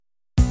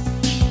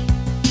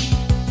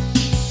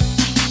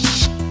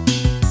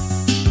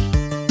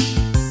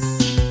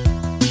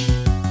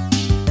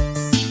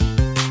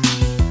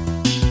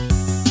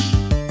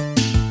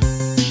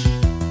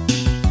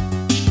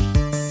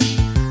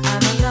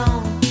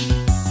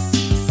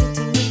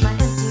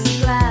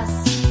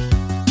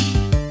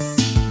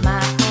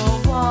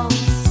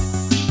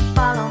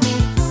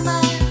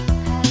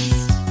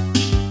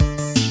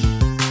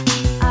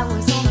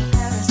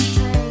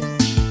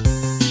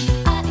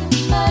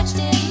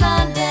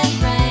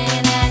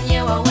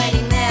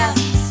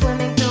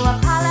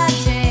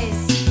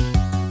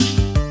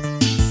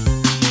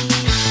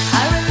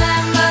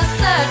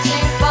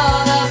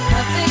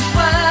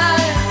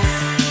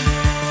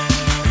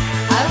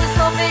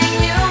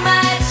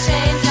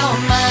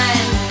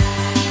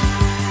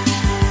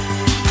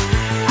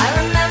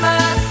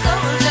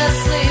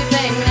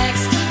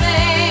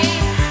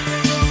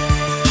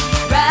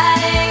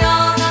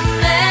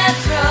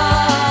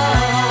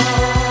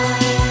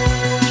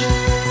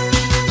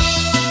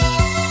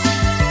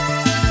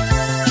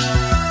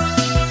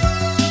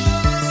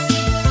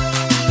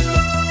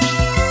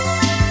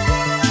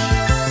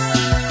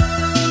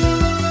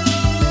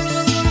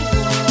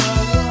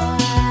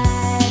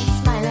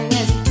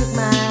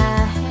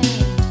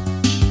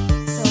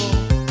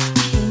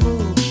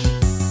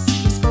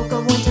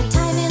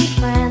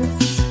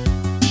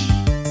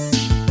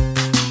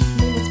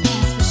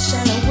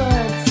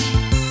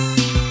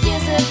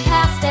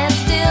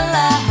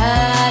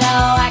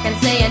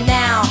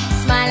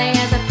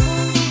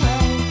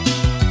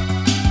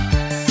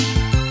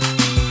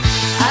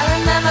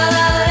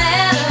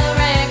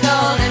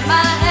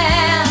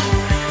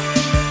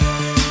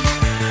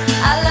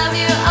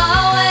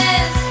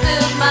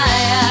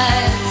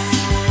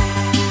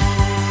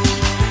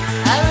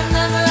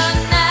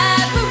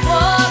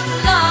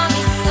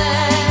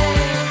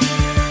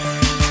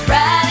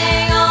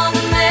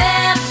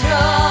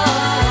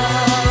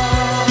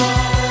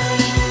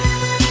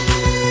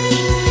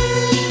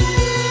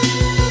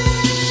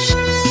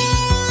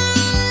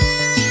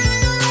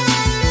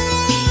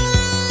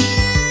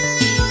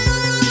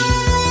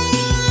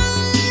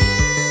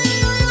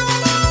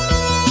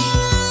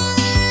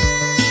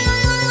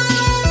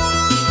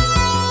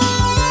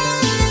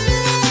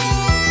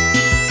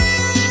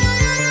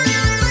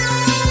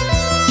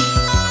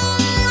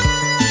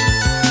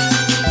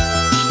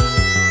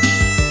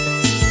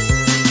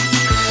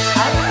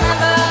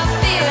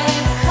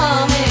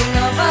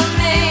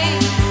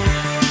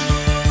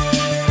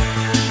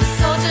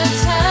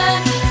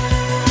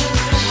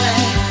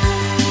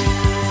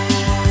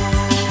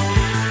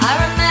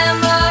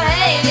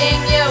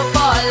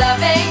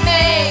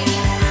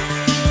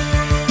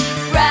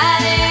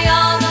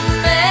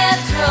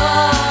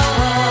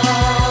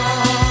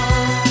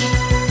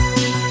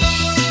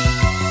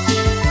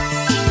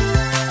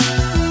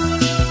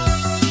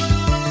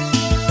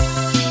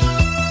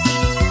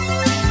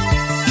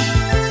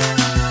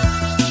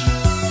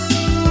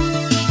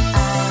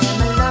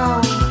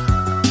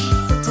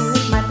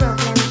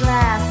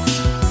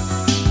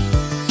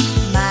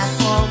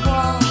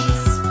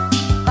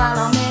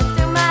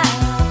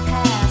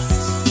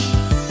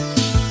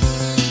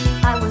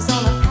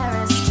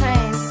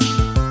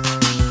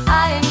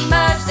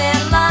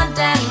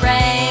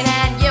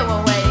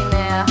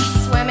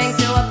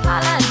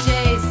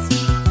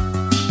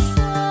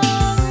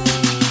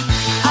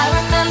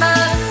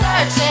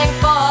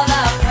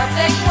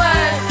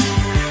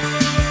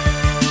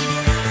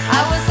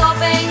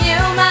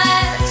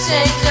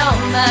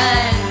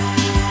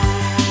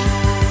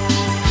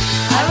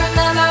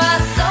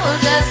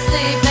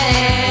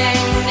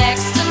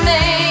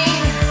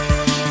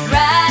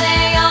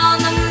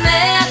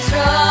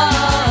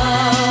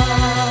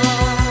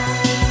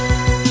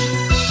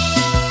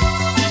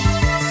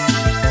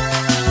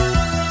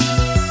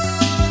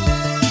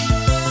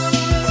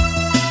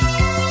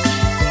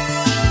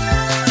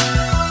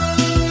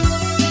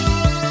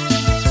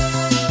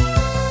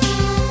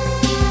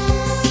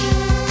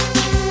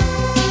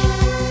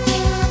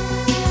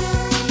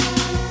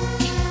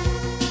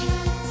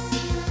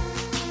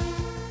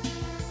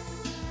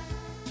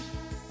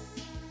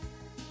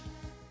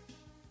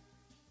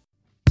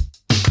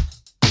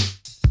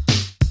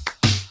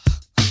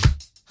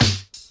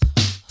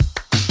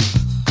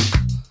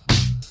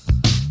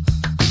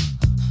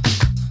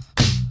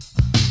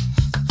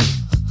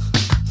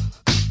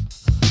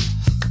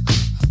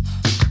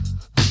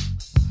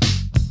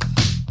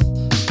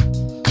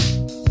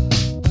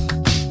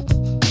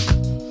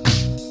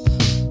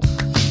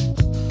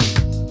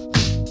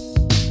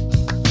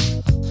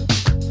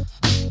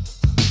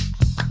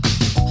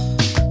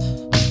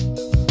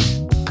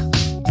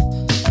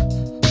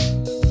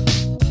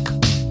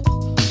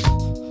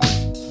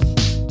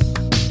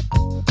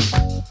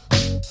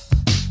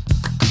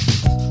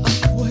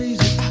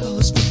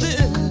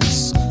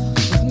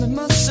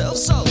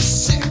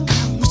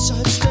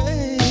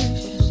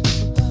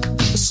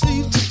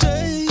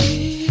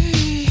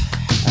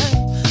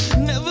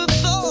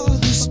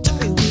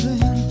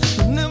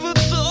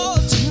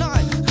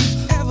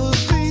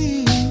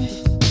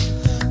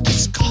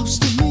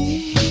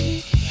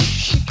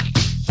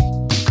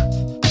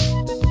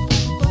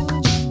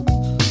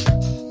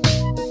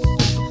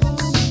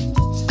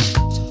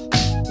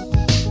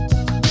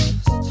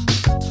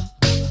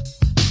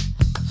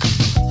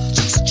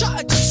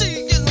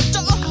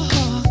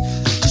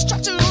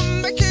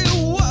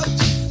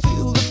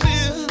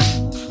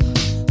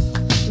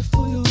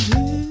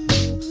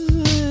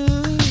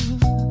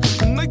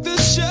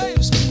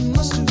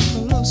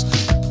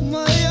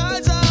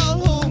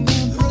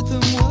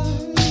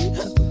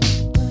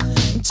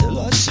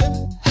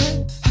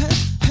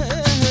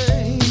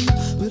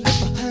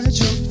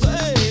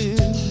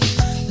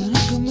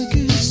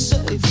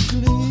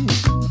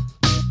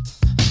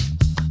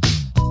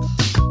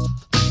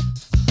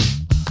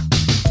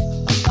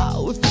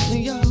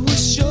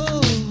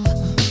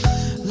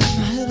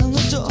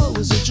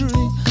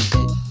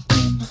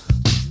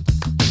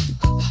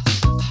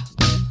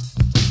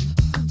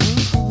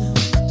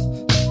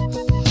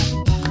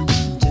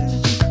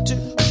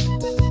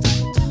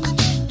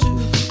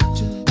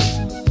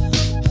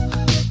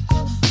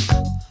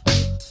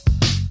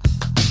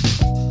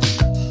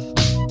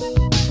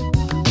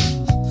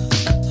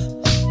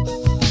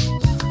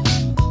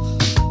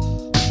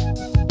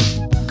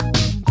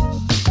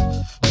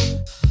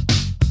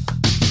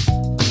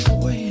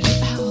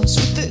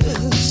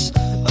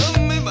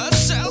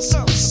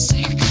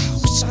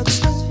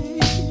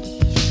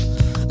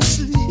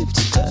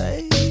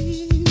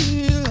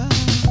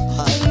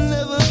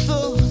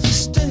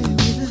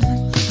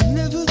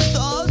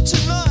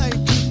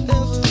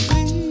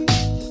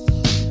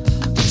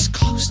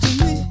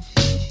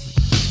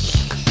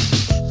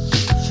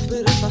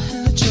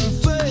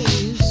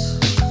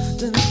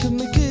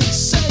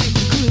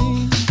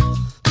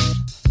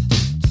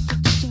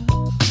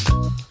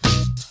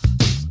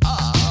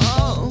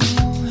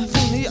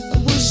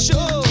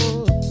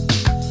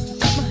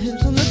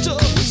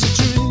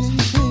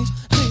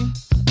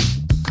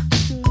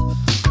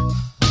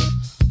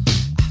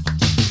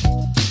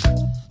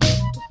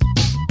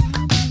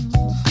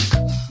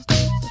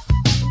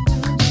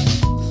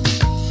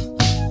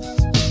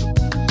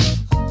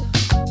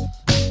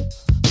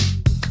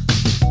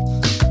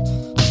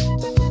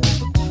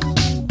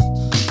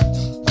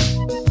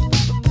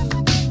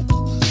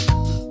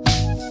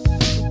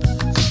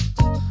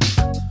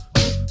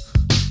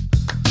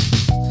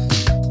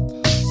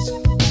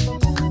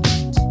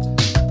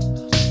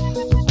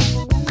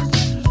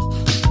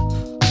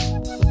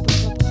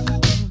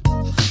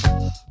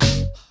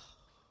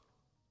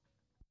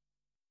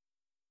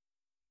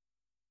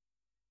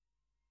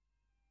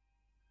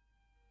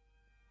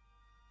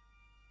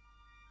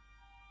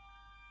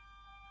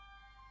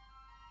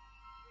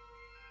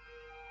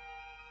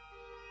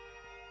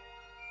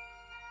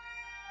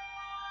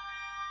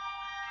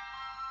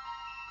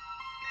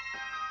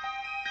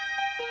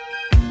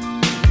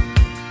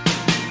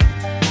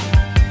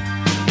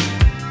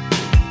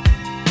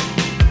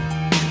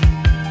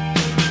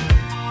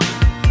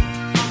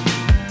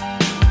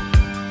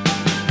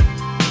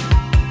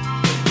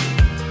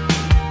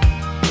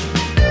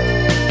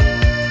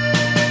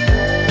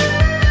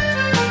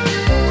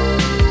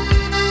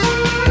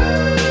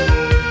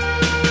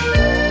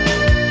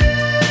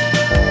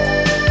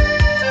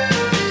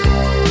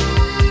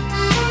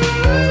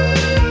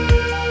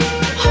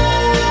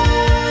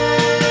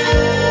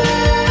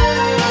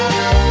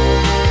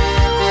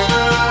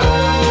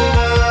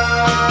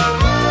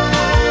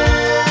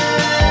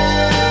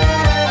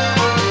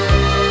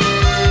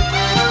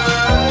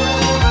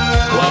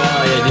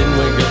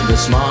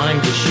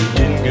morning, cause you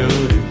didn't go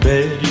to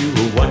bed. You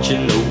were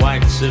watching the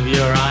whites of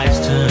your eyes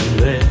turn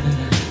red.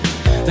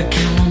 The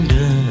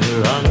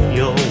calendar on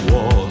your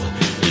wall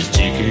is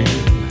ticking.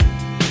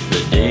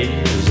 The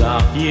days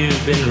off,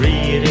 you've been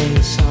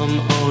reading some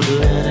old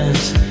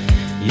letters.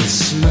 You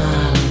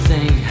smile and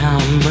think how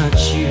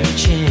much you've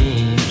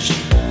changed.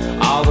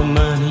 All the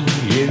money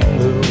in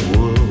the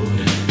world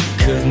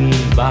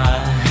couldn't buy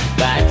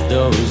back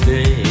those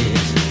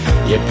days.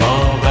 You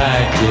pull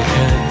back your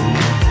curtains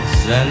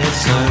and the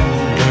sun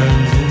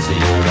burns into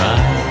your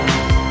eyes.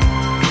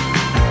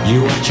 You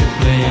watch a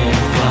plane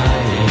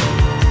flying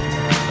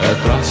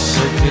across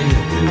a clear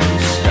blue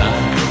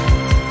sky.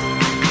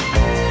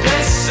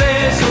 This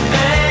is the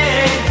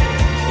day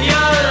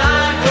your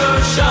life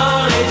will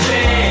surely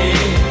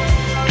change.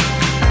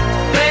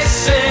 This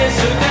is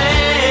the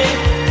day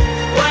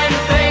when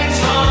things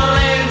fall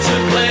into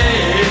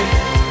place.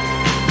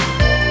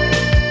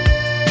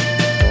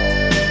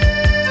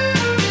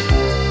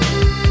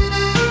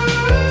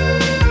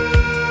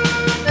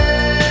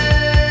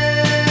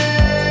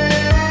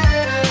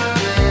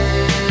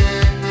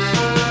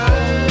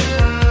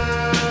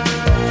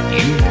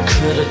 You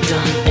could have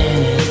done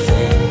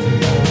anything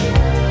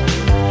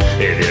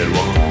if you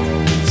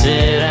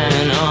wanted,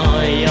 and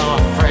all your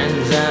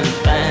friends and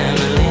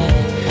family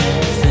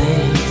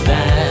think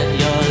that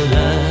you're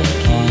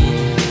lucky.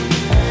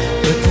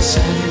 But the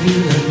side of you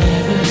that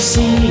never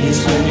sees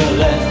when you're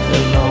left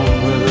alone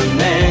with the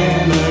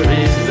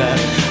memories that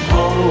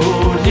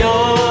hold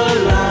your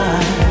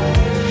life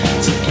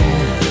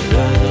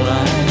together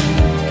like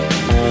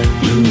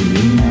glue.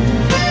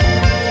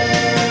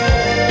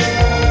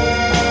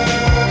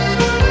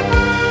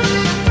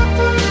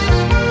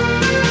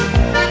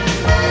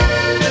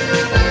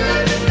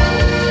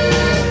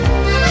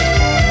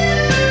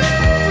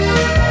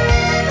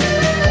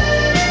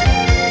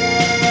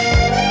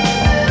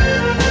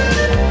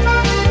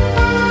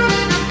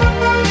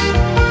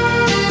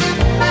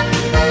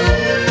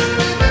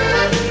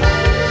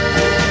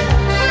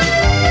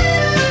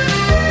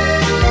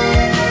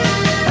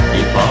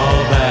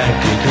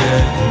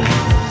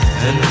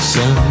 And the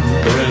sun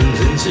burns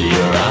into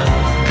your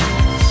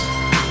eyes.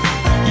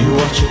 You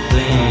watch a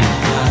plane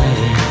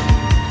flying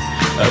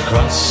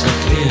across a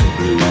clear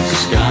blue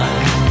sky.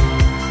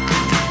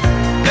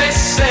 This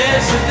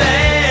is the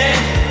day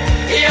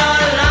your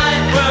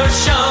life will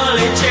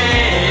surely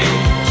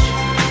change.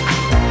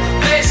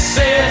 This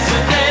is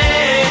the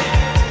day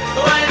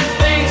when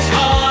things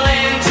fall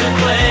into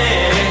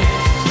place.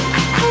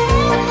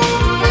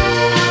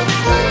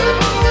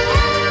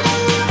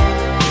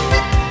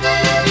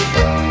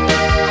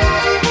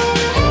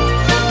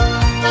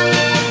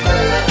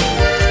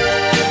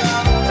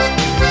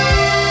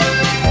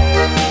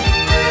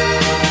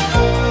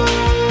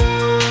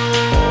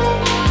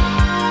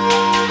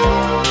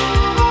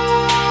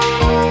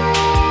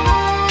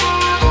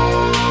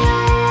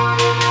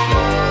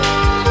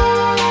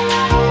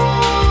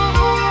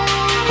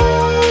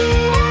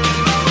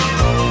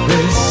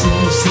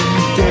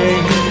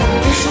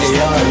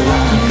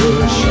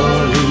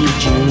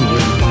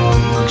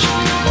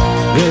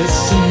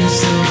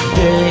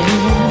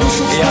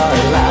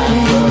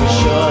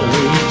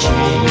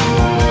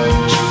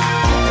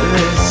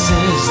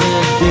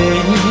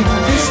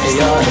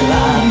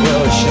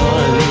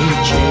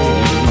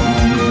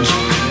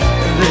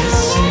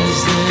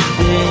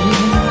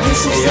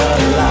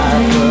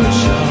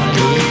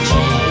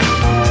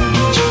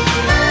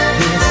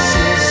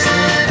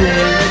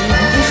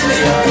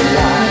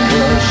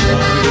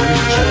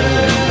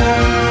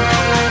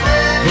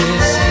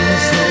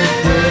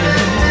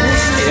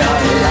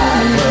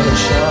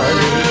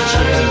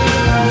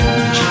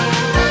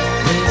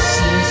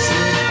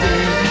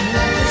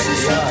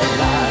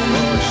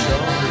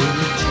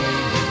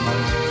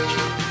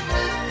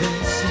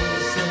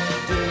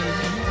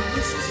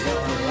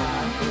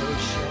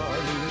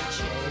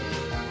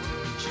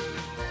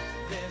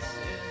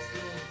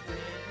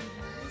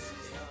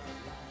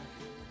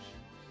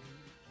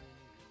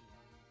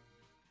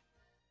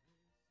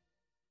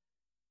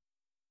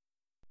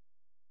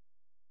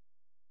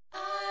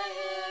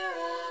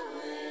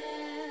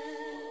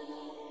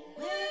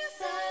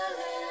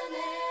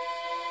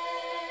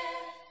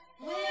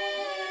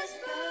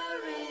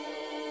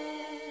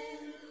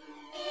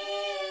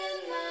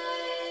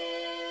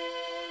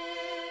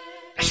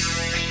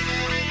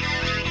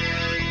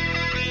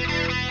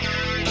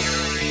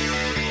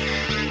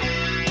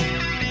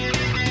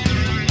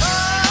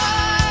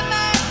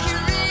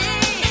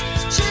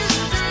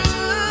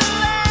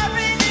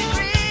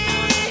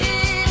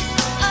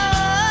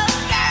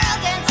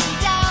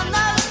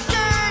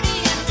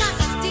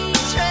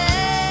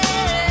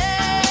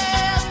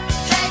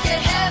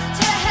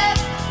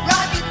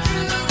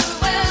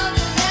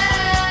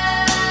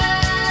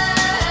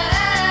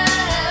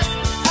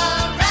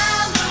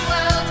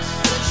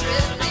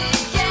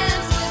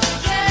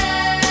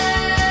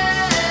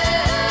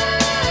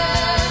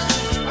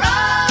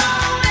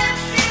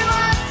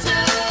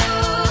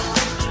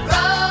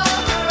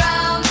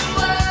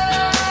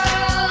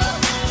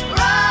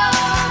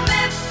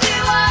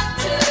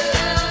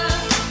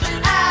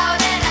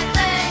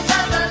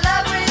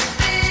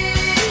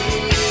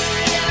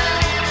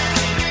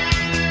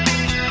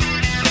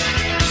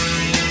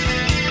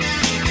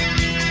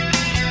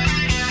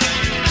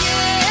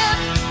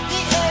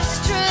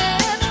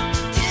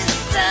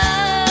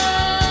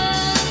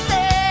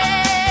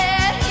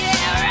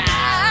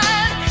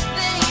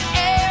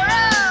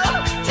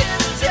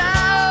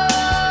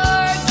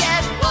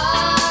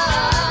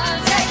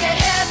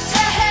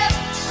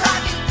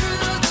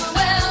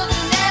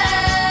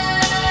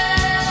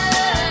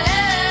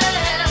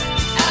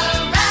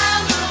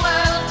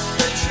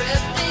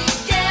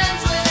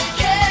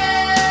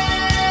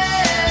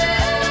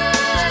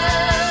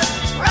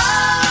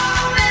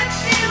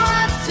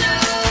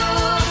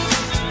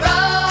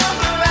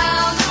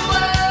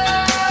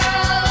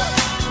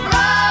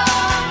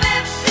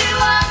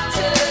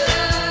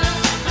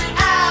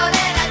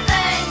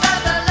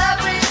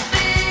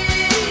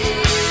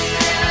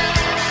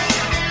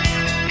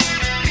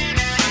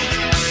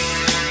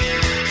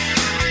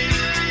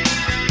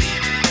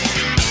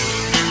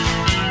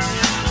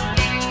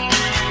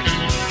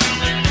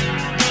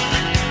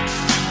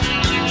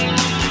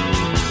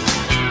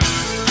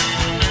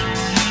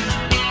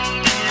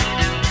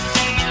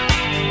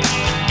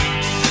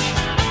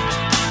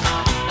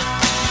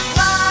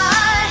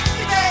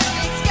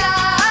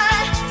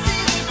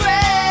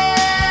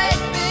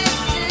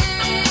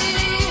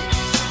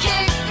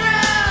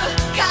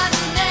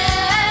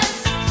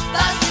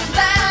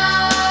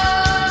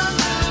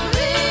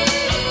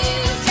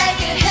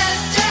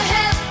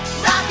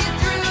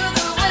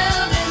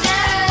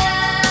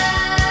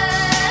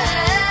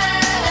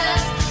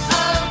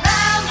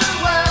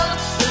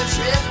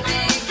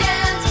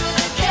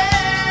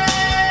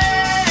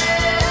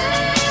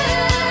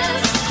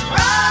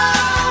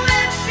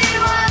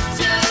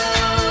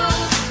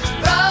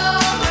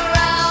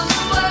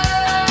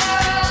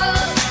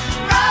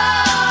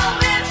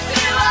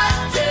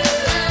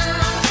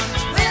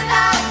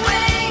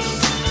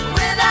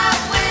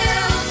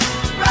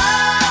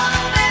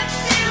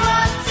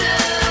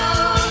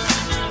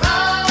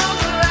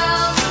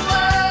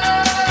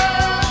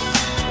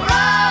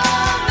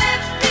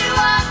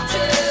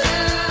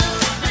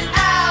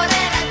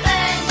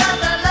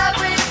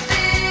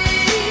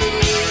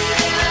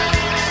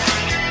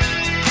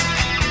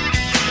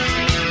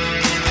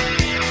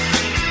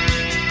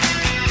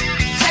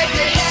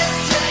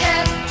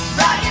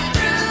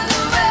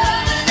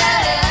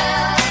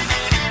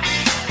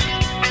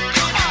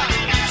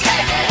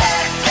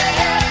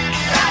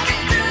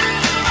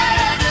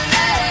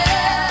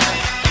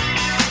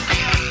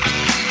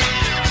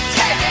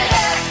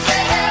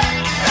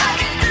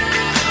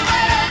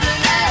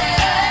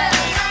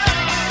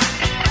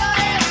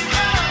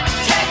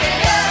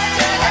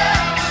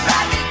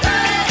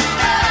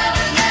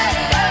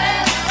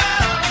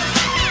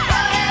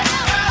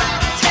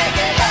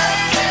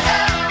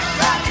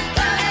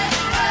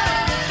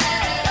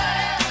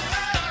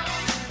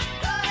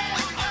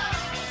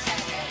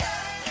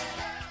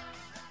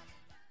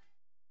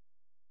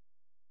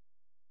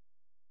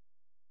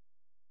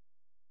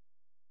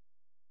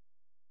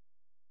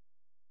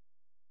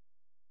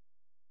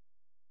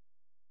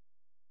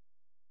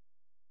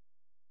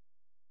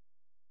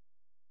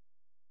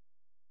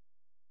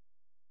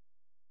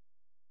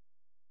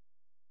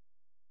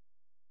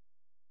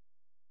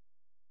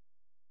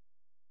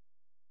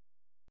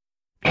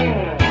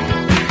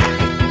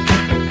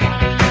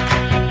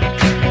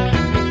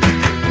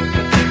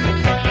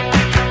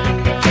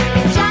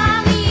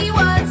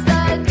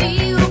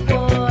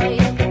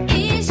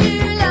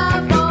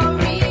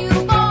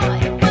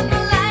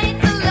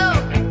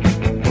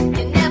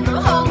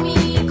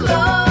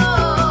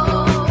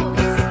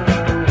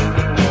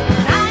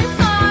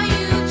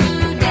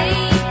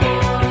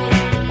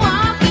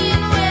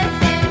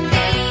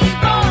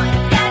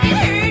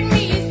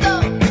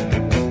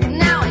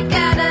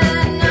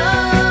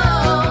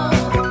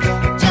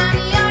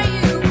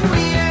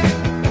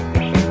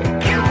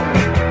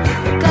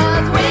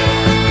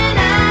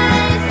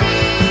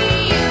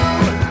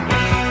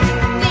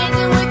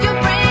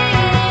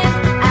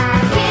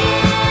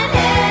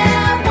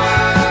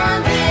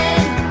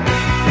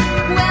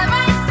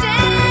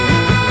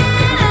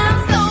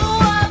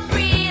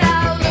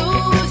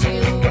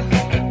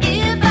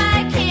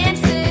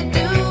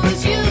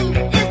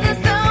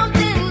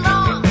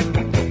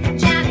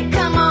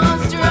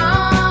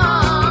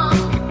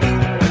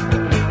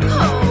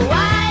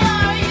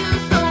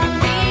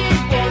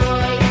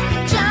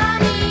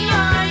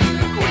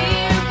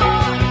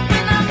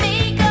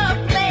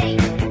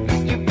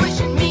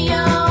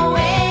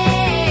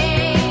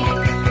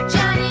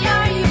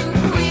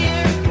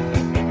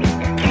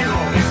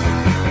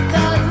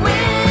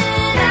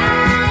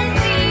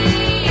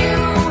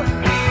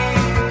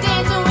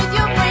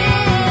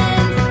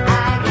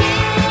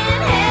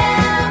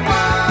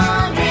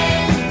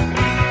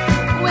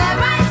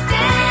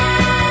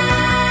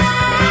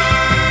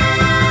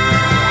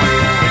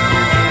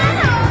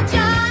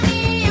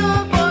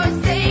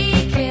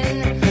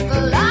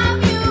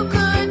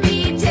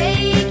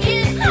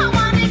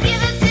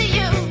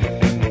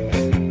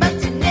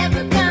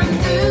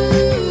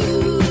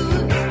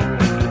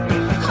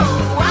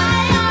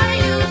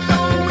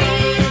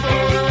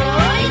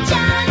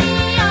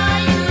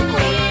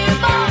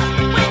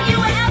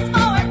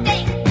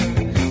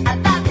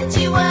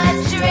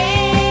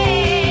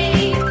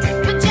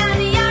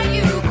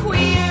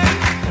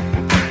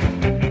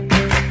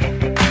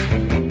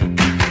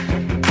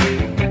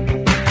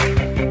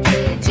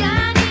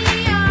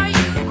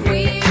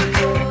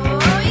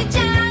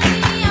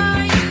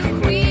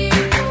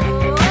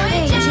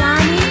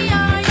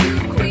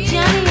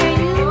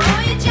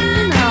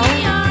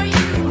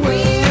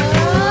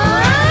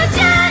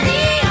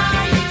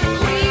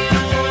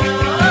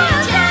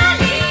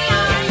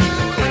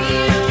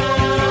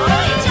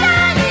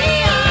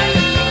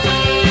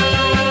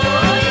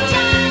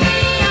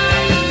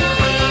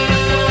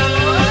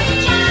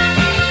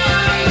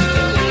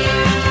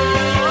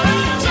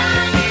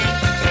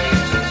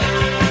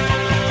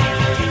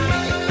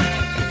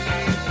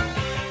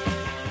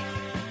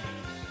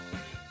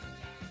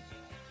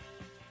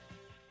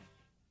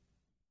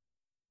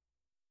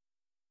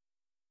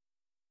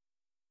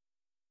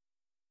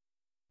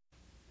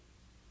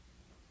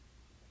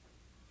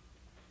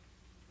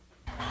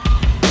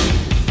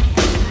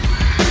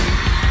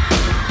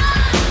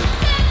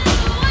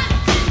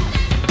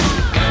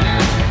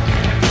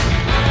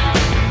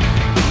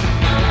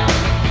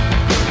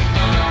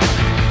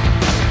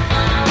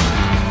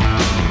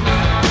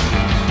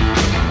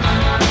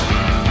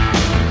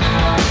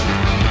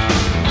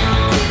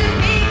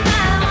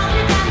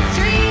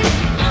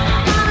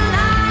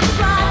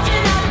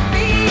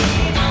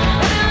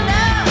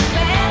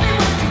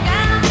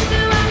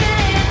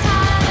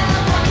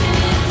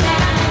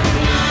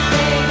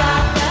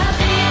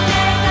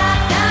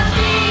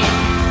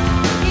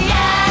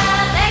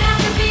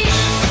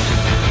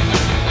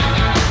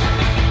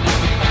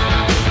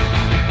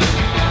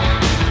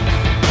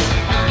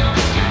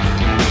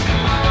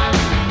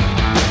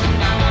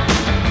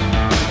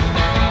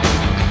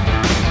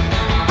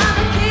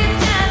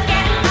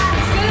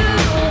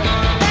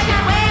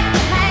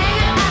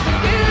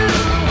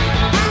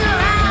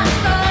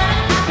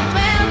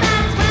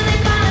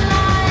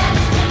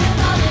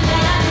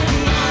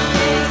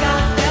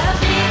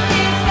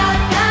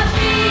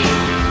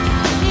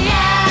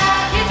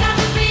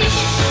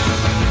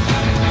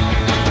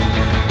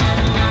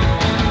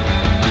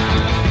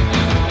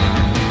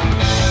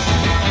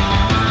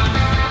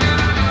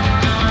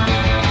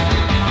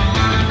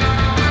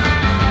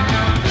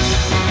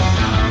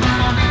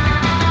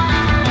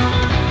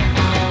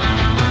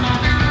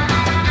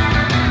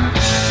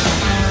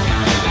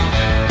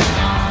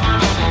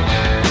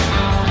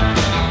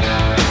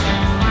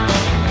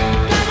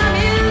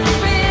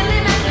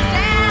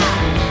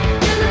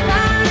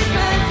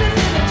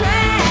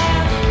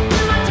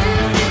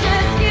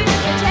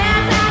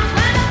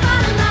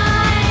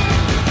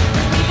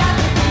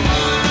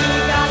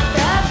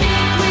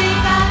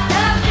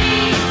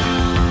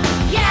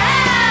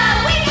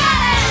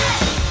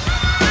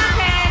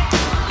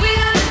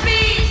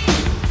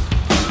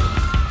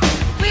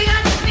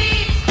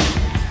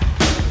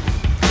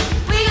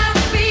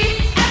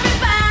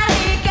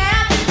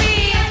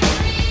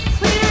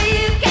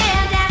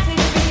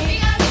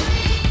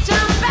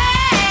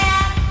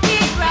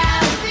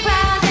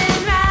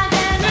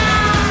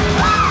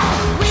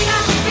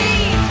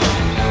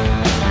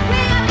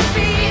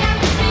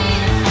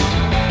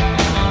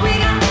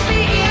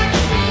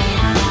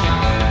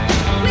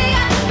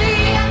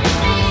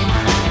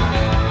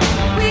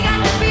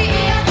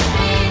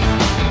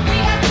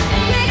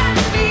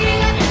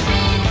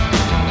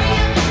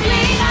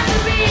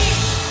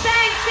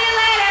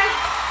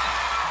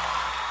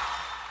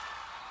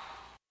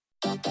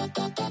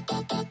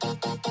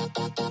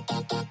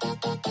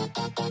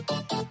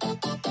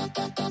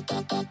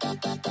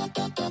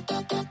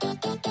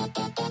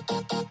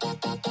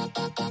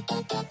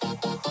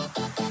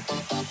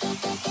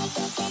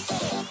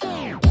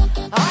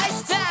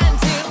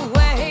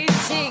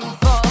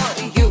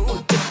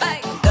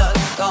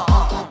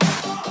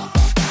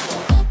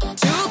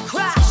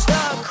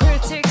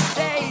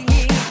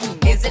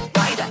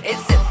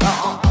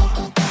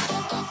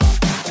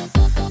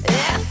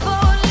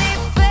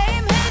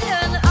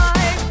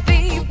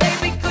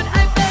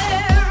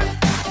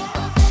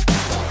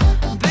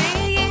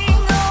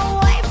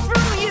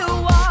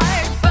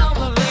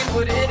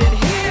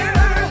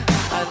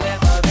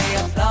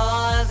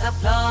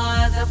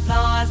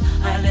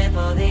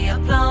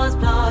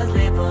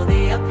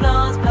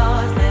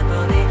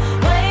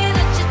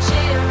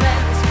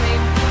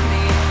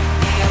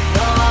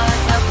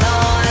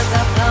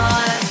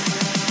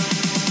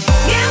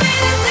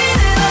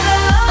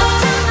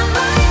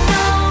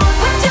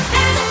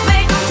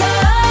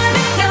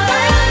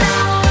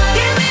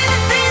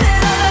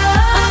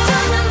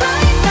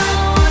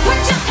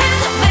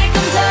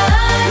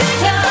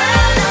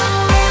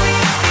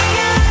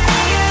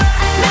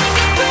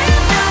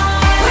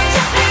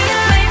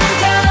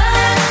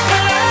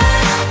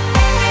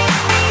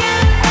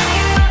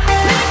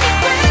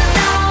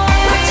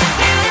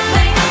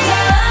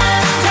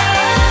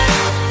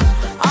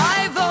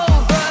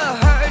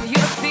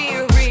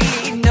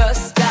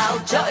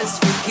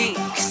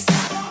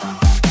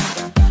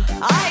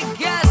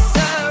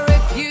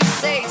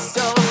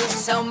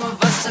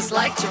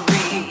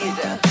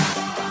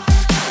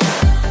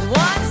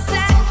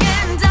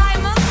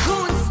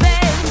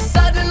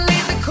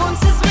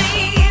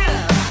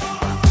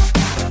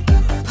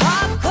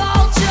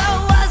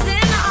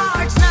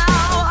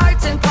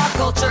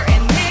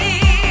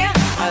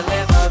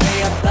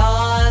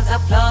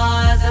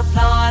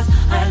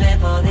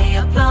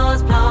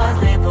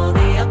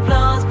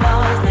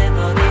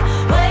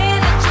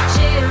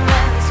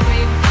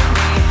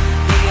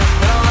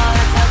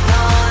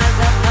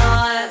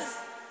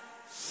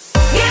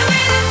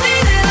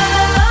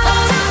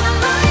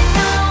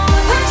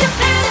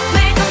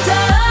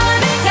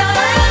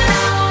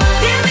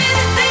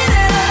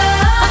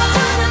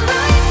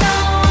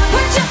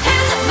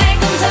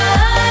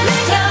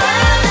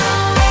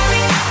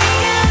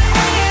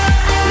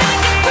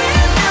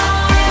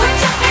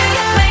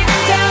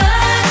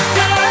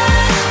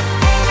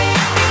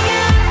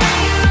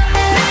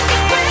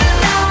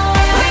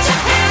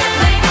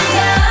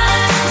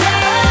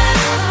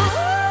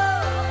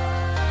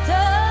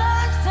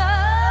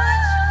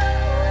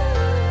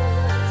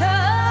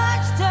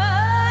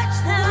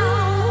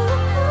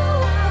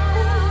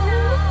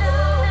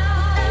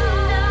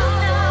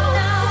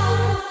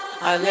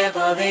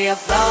 for the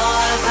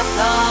applause,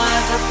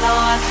 applause,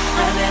 applause.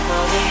 I'm there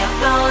for the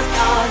applause,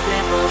 applause,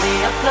 there for the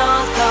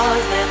applause,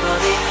 applause, there for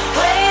the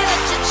way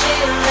that you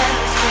cheer and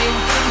scream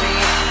for me.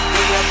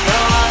 The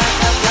applause,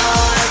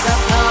 applause,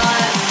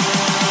 applause.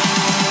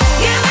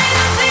 Give me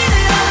the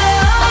feeling of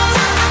love.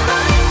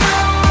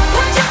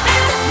 Put your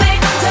hands up, make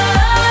them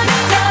turn,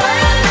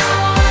 turn.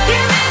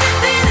 Give me the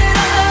feeling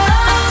of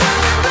love.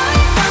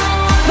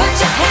 Put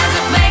your hands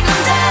up, make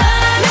them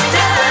turn,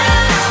 turn.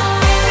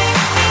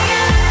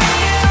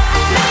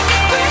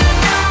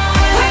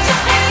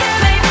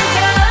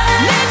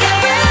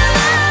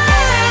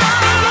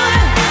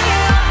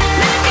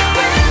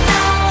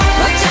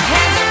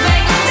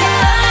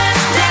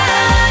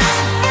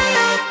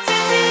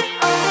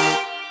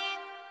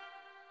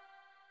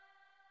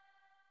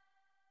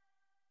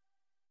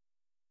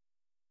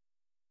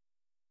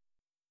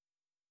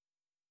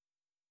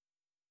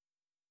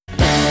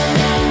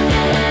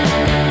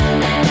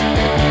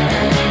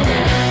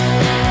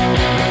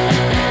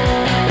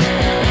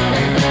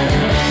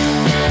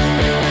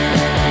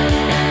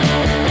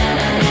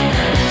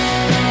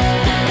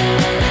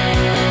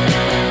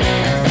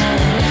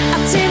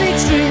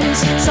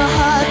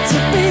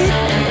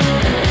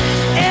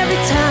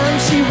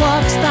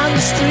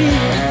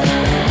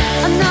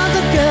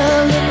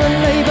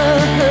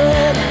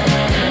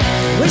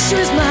 She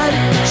was mine,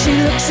 she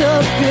looks so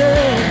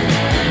good.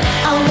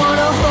 I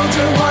wanna hold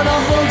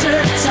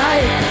her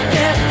tight.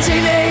 Get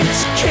teenage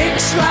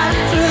kicks right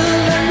through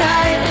the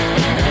night.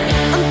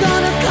 I'm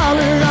gonna call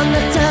her on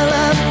the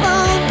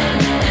telephone.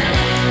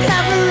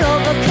 Have her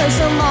over 'cause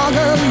I'm all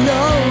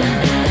alone.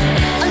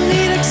 I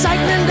need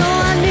excitement, oh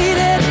I need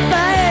it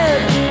bad.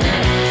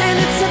 And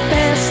it's the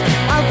best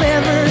I've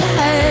ever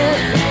had.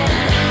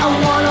 I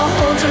wanna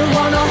hold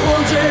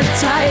her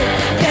tight.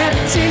 Get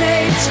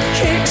teenage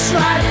kicks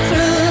right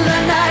through the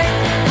night.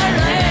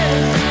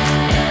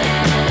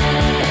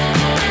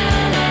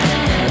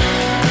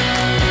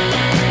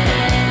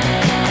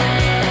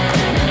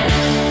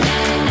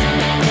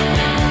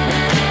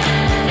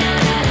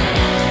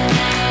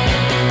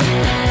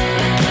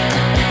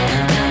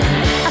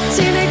 A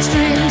teenage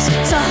dream's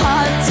so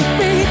hard to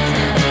beat.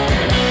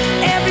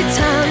 Every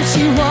time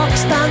she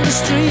walks down the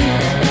street,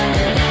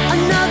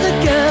 another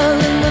girl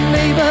in the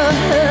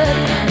neighborhood.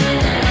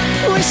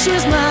 Wish she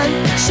was mine,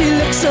 she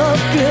looks so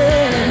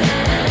good.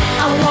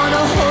 I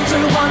wanna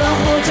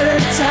hold her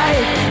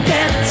tight.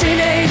 Get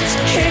teenage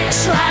kicks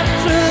right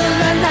through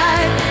the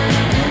night.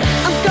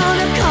 I'm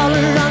gonna call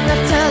her on the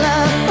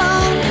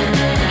telephone.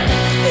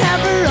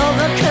 Have her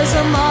over 'cause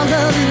I'm all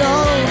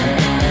alone.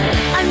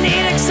 I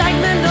need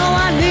excitement, oh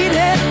I need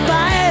it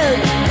bad.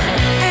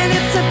 And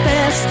it's the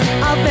best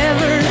I've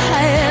ever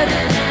had.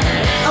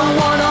 I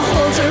wanna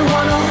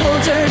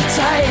hold her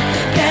tight.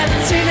 Get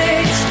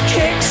teenage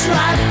kicks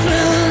right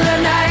through the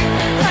night.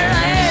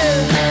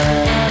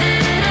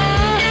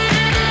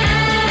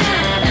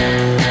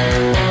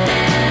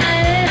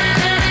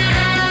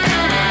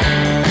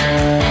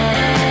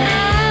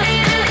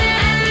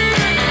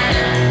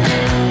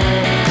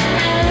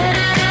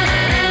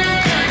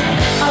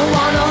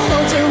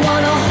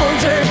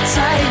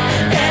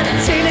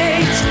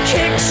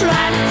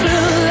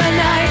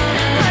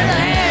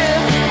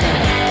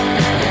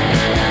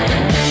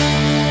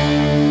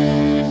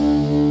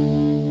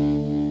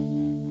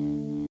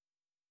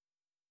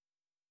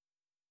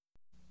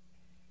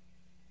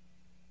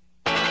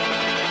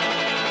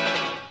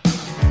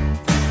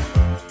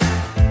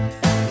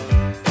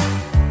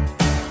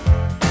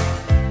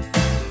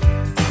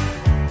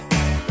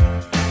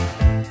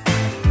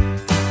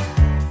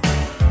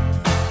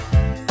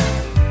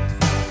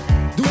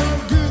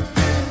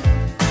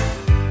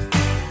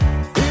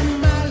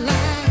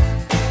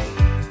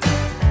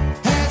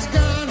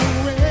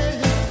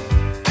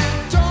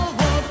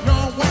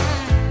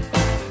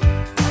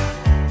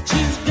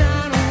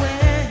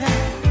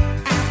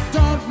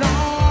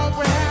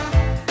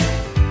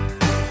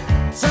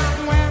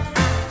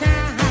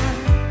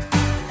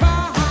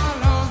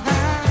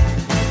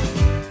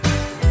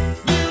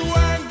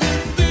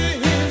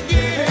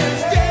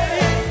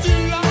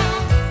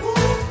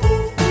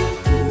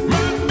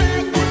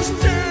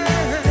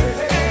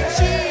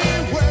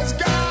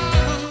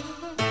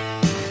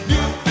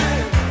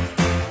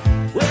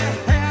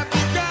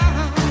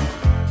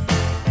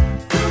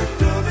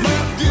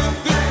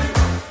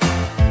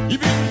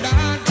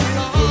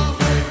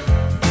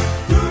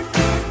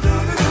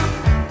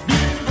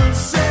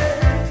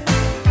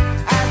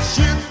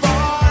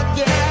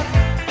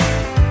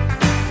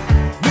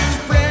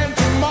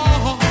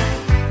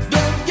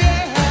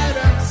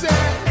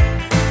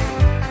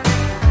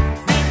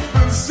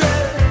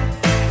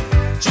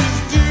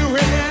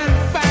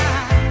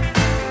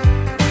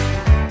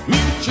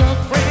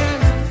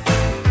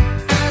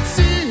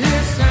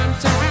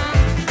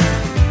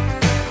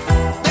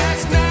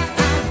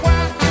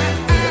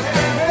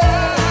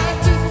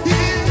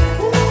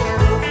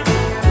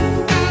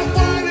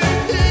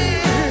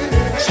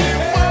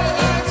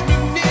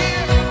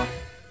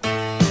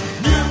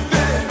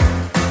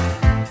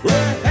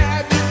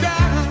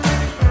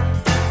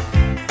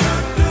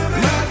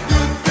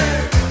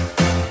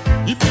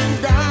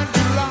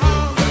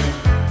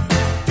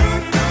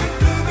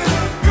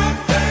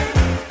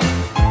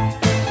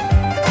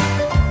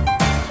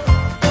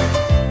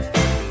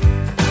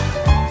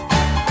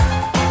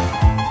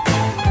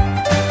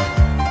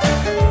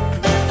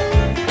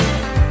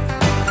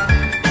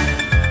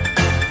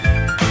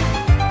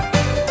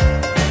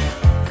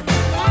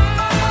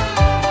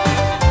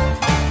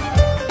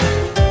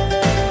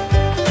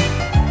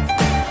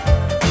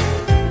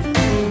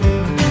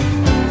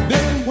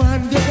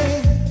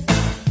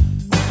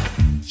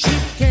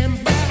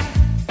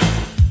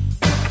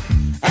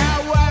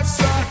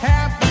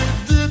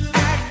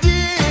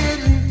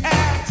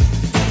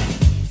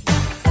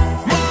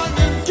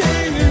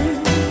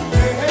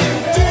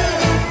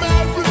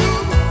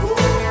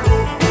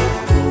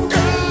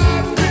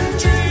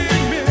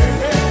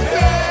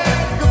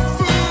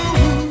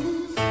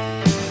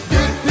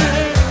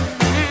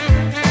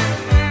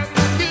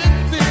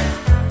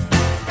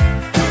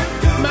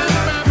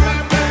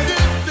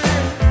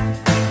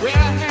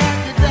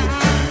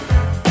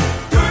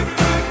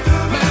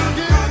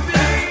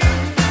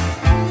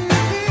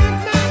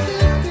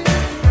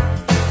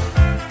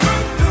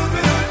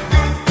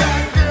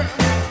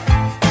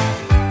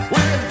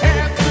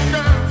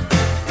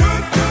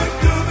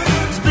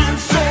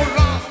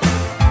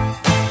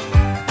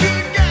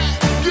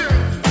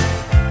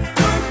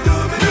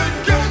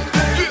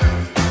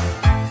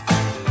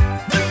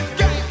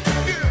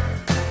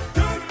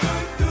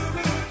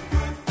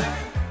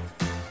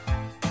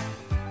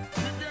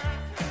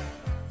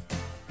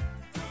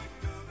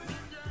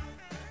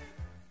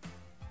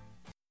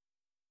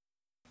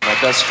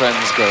 best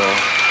friend's girl.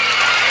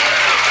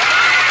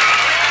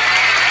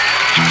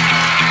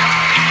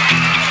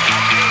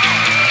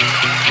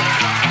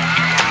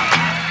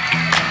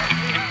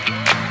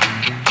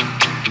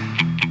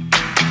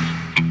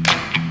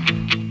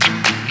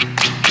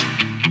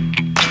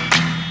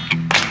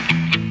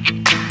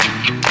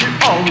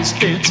 Always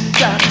dancing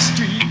down the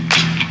street,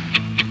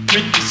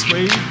 drink the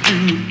sway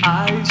through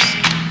eyes.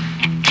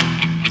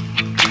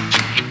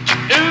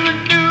 Every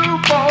new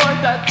boy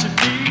that you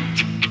meet,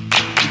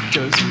 he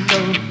doesn't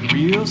know the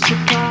real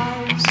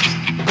surprise.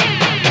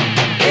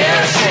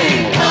 Here she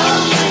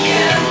comes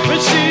again, when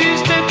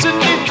she's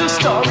dancing in the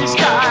starry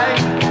sky.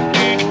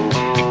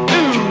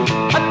 Ooh,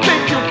 I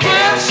think you'll get.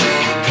 Here she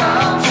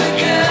comes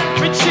again,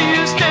 when she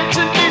is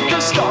dancing in the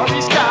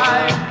starry sky.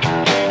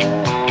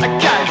 I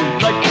kinda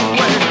like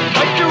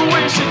the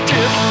way she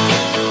did.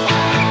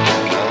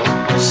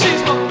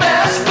 She's my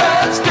best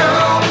friend's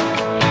girl.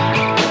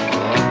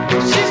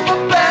 She's my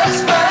best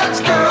friend's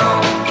girl.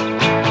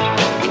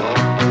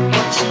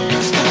 But she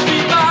used to be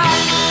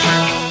mine.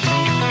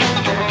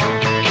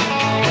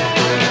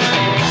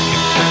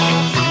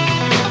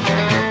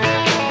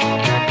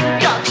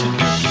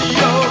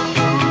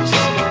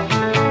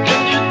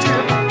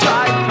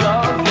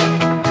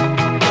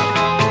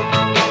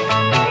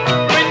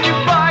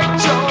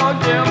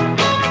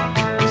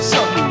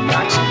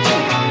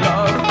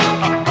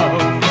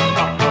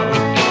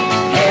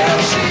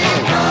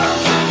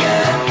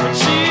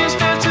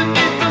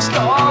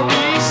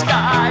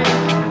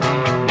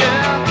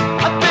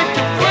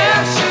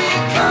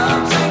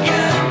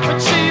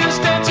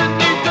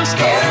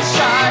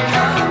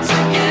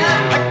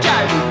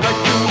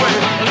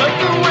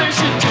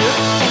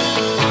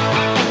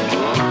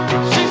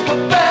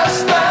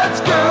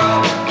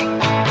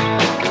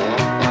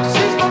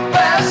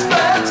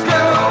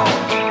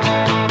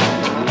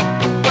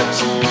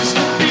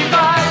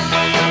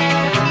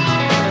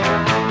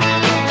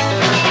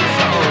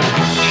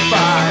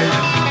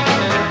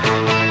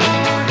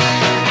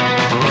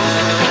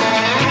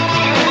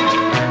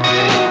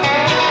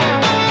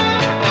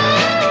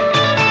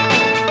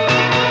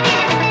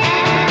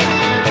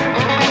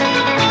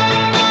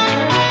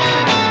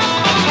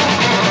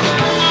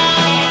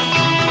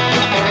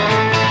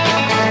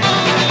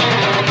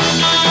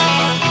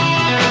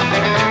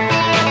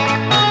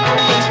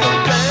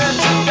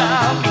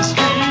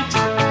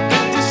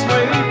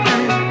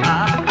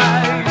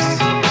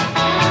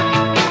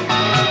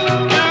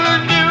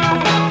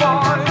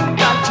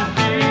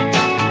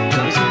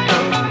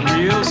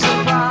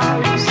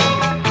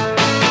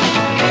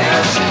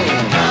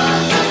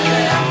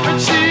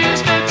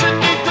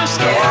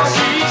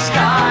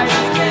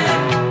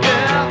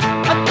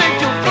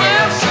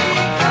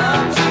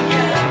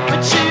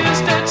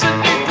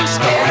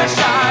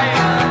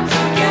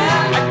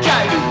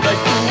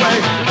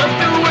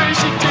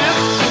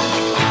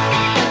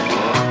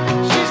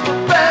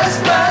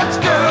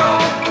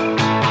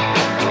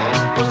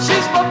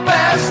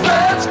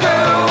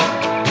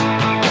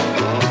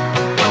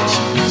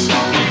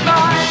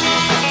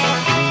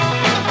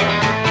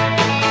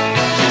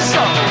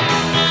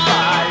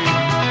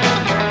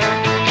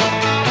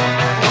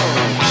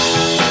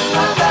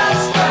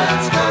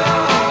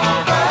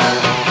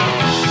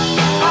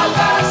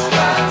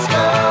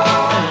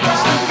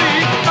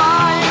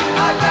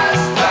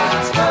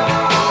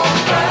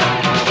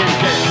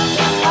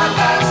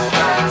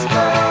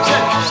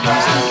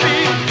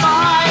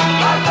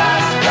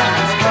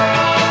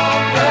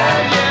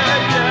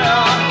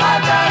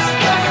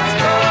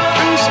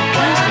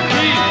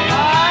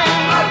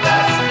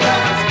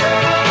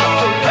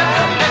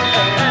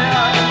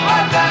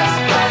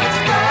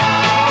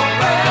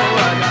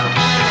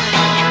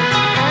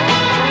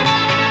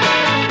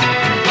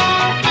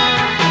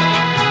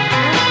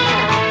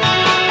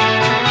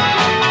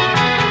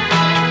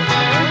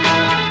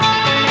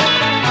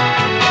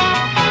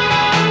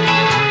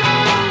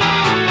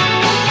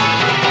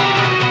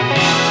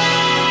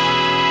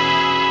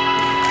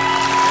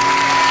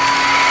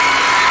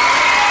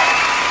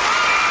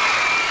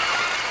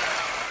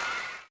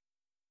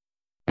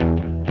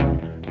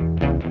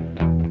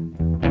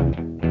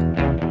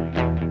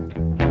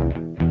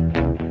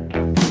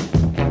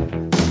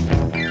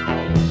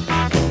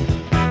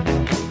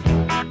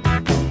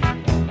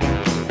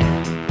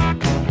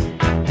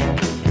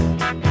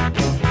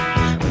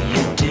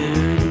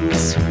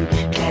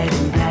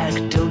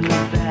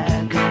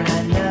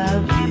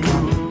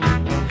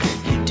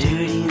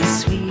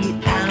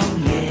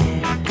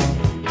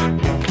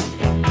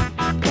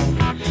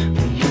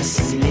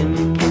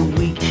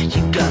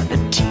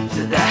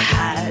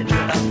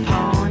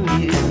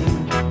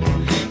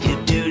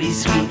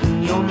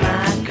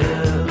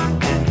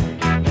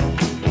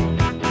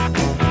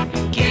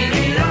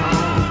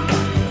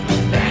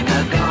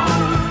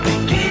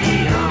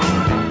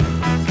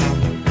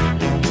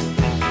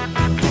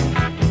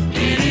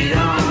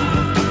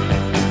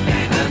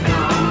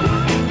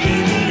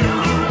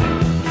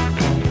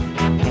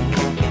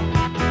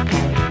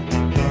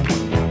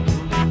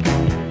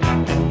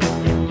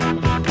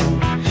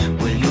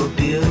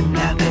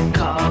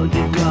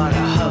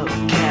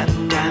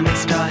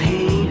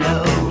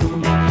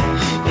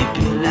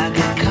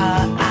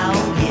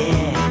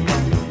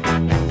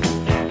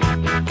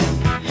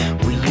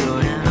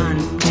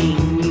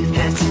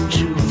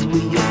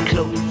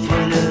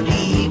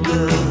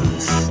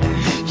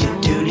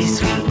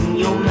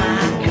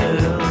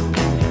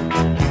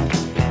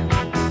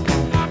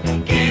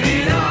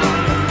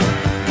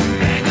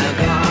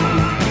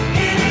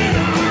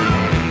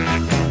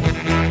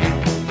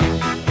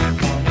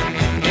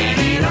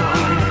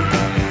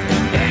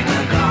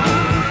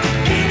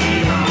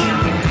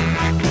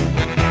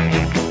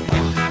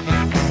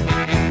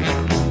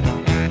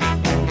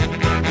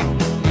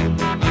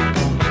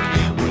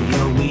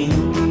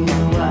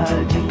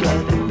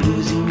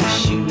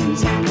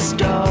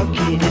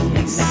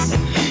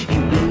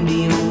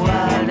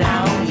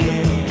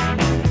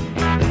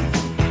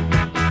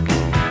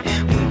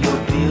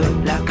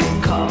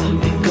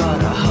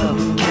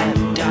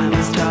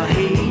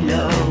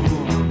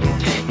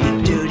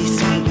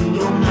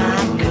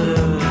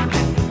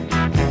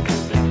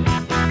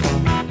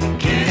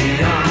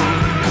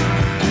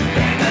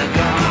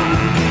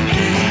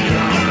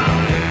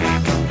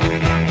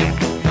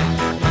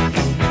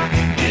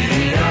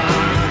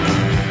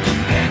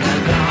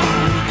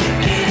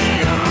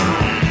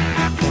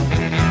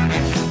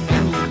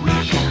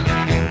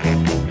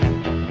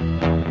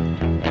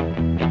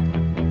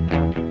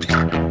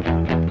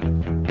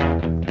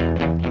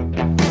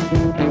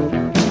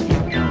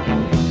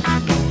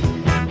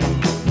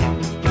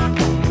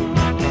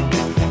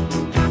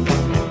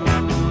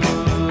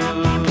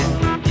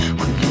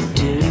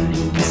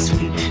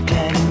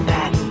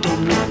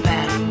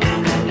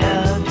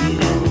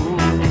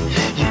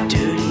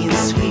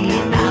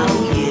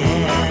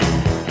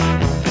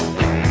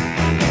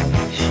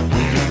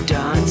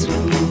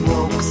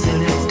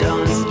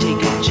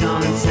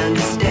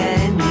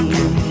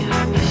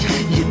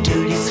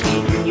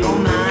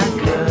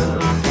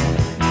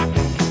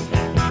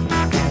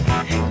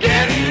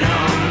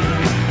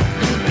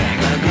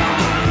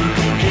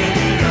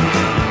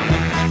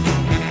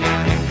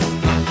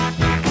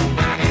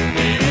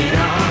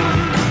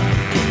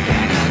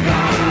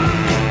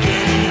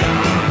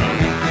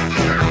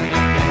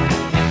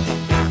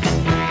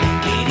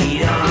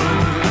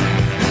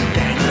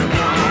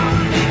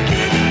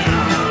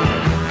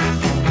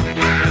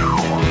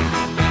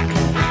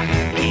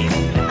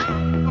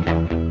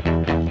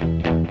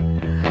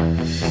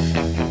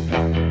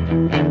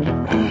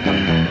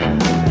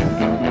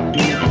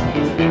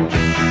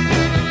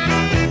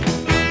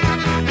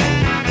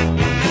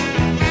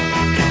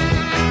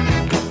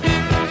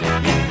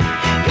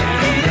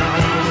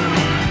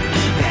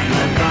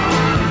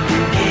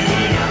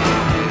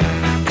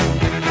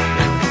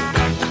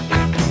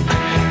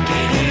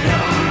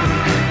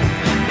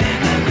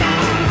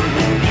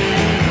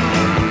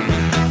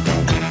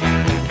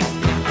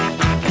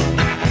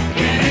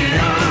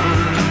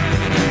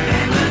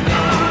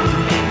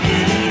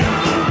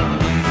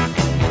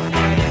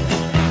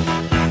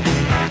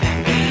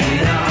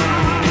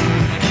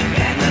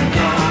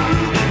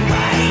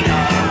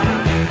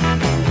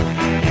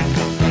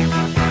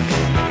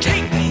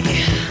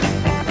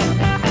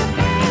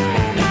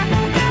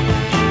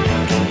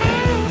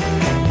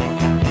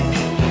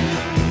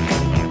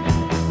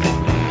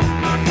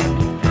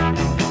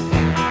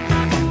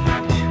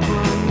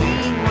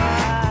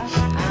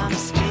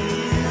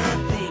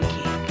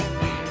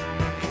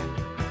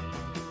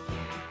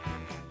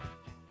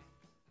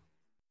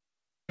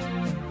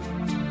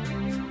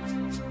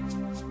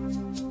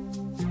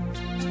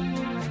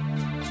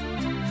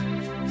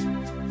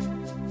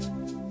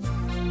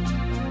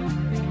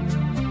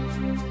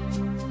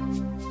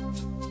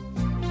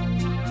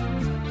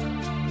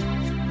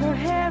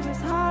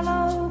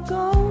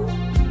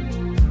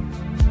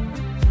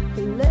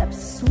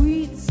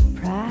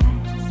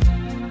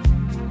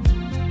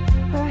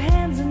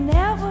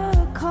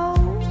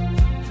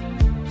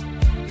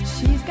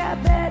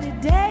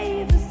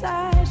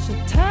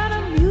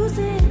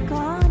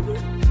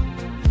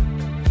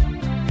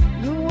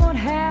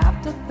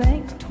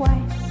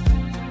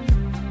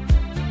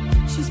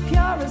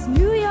 as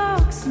New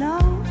York snow.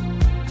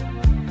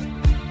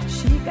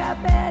 She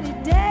got Betty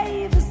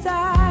Davis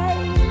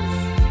eyes,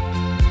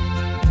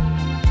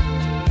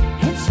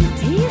 and she'll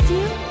tease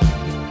you,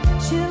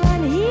 she'll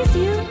unease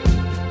you,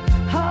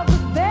 all the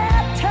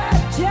better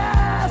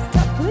just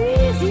to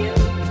please you.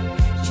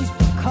 She's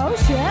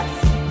precocious,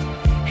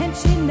 and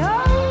she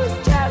knows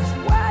just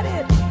what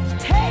it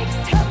takes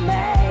to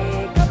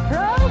make a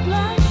pro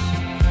blush.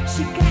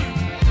 She got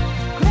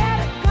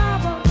Greta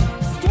Garbo,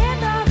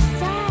 standoff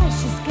size.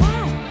 She's got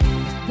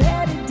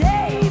Betty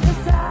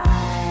Davis eyes.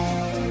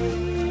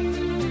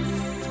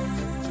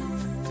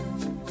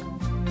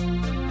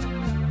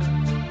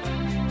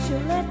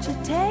 She'll let you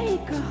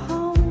take her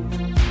home,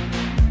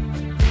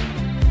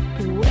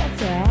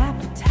 whets her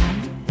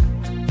appetite.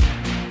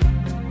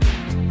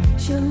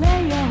 She'll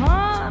lay you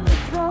on the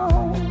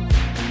throne.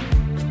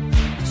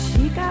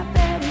 She got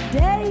Betty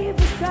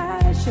Davis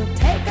eyes. She'll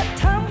take a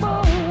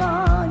tumble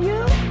on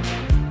you,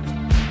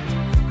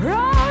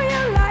 roll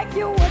you like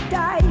you were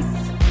dice,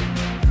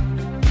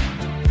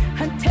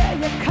 until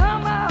you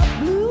come out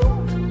blue.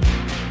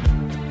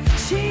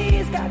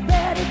 She's got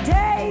Betty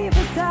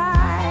Davis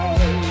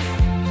eyes.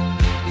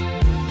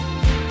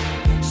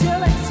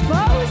 She'll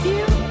expose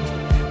you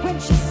when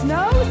she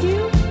snows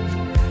you,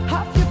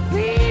 off your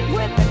feet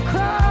with the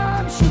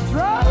crumbs she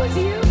throws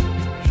you.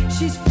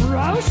 She's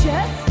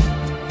ferocious,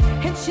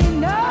 and she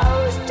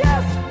knows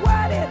just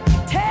what it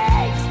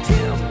takes to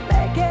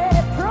make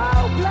it pro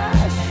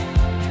blush.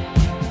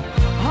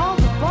 All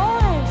the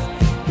boys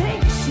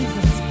think she's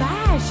a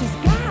spy. She's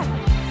got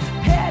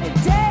Betty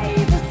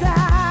Davis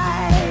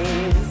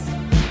eyes.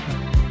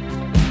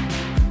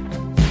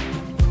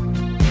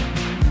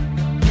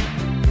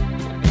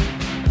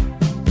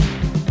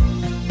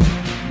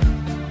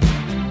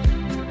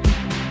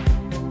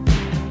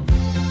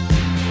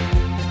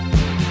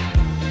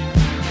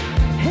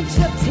 And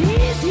she'll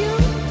tease you,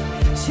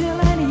 she'll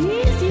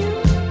unease you,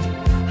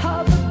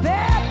 all the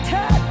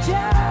better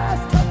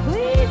just to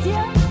please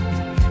you.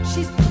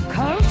 She's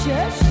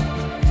precocious,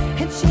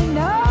 and she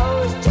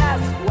knows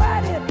just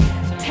what it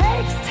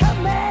takes to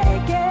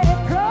make it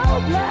pro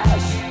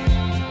blush.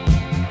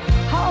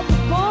 All the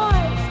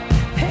boys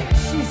think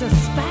she's a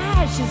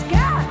spy. She's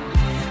got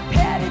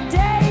Betty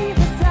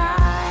Davis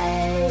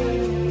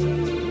eyes.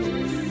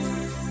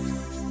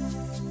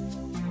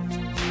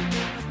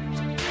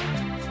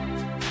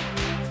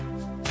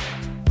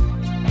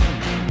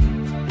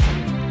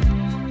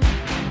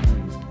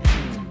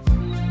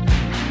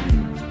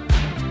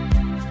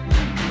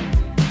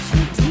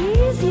 She'll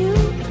tease you,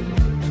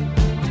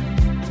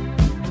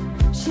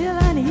 she'll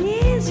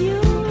unease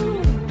you,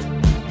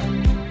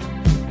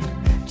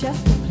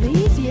 just to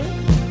please you.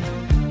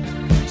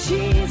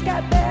 She's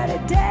got Betty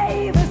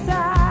Davis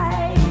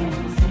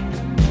eyes.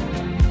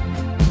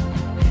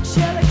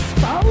 She'll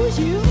expose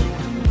you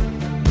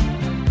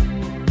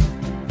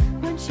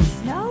when she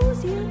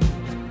snows you.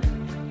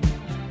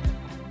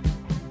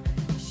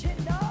 She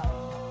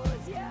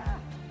knows ya.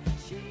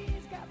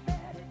 She's got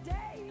Betty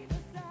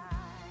Davis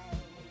eyes.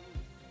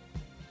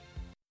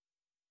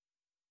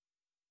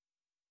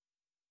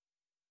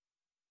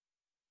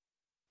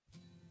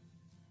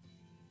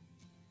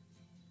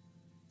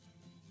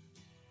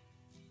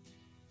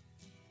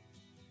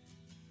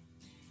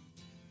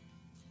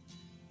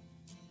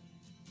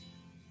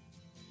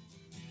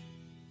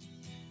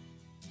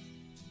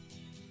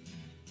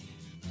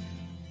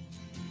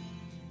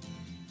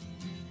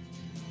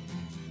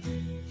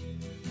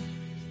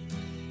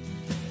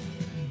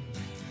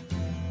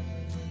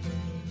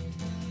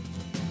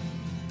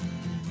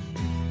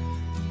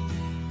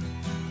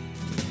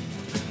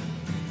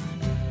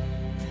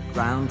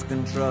 Ground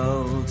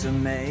control to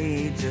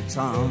Major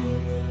Tom.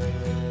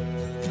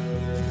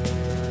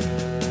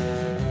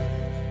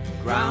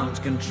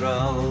 Ground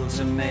control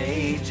to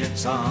Major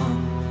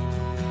Tom.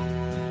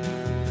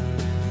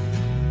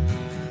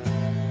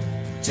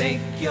 Take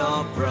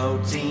your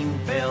protein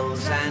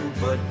pills and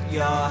put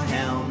your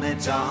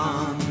helmet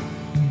on.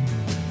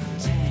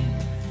 10.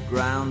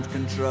 Ground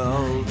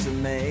control 9, to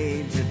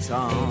Major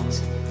Tom.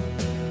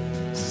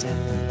 8,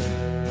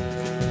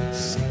 7,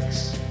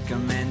 6.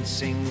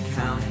 Commencing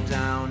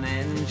countdown,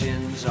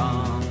 engines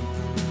on.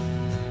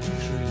 3,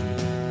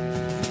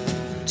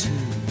 2.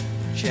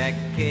 Check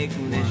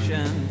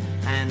ignition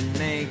and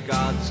may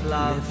God's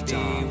love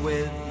be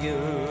with you.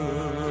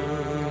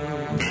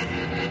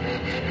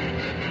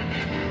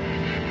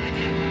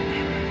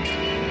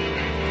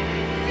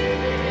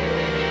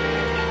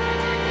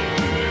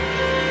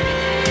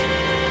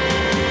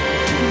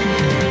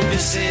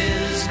 This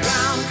is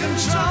ground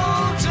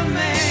control to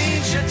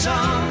Major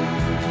Tom.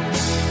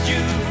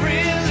 You've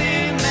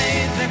really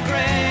made the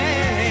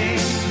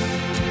grade,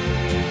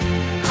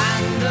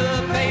 and the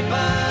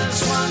papers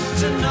want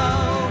to know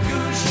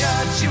whose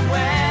shirt you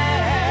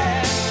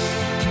wear.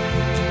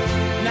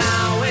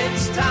 Now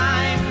it's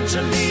time to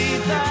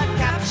leave the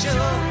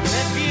capsule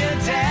if you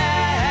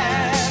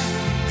dare.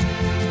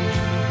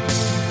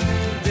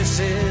 This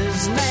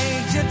is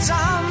Major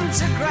Tom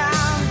to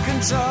ground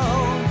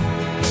control.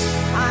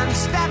 I'm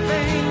stepping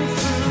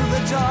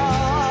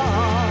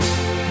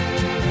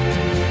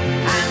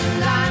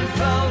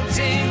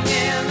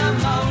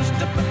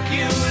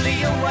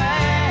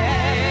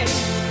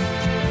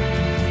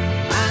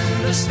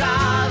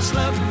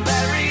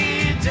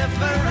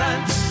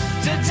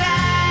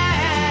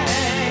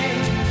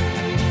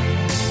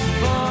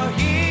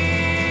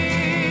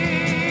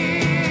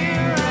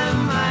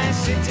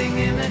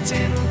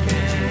dancing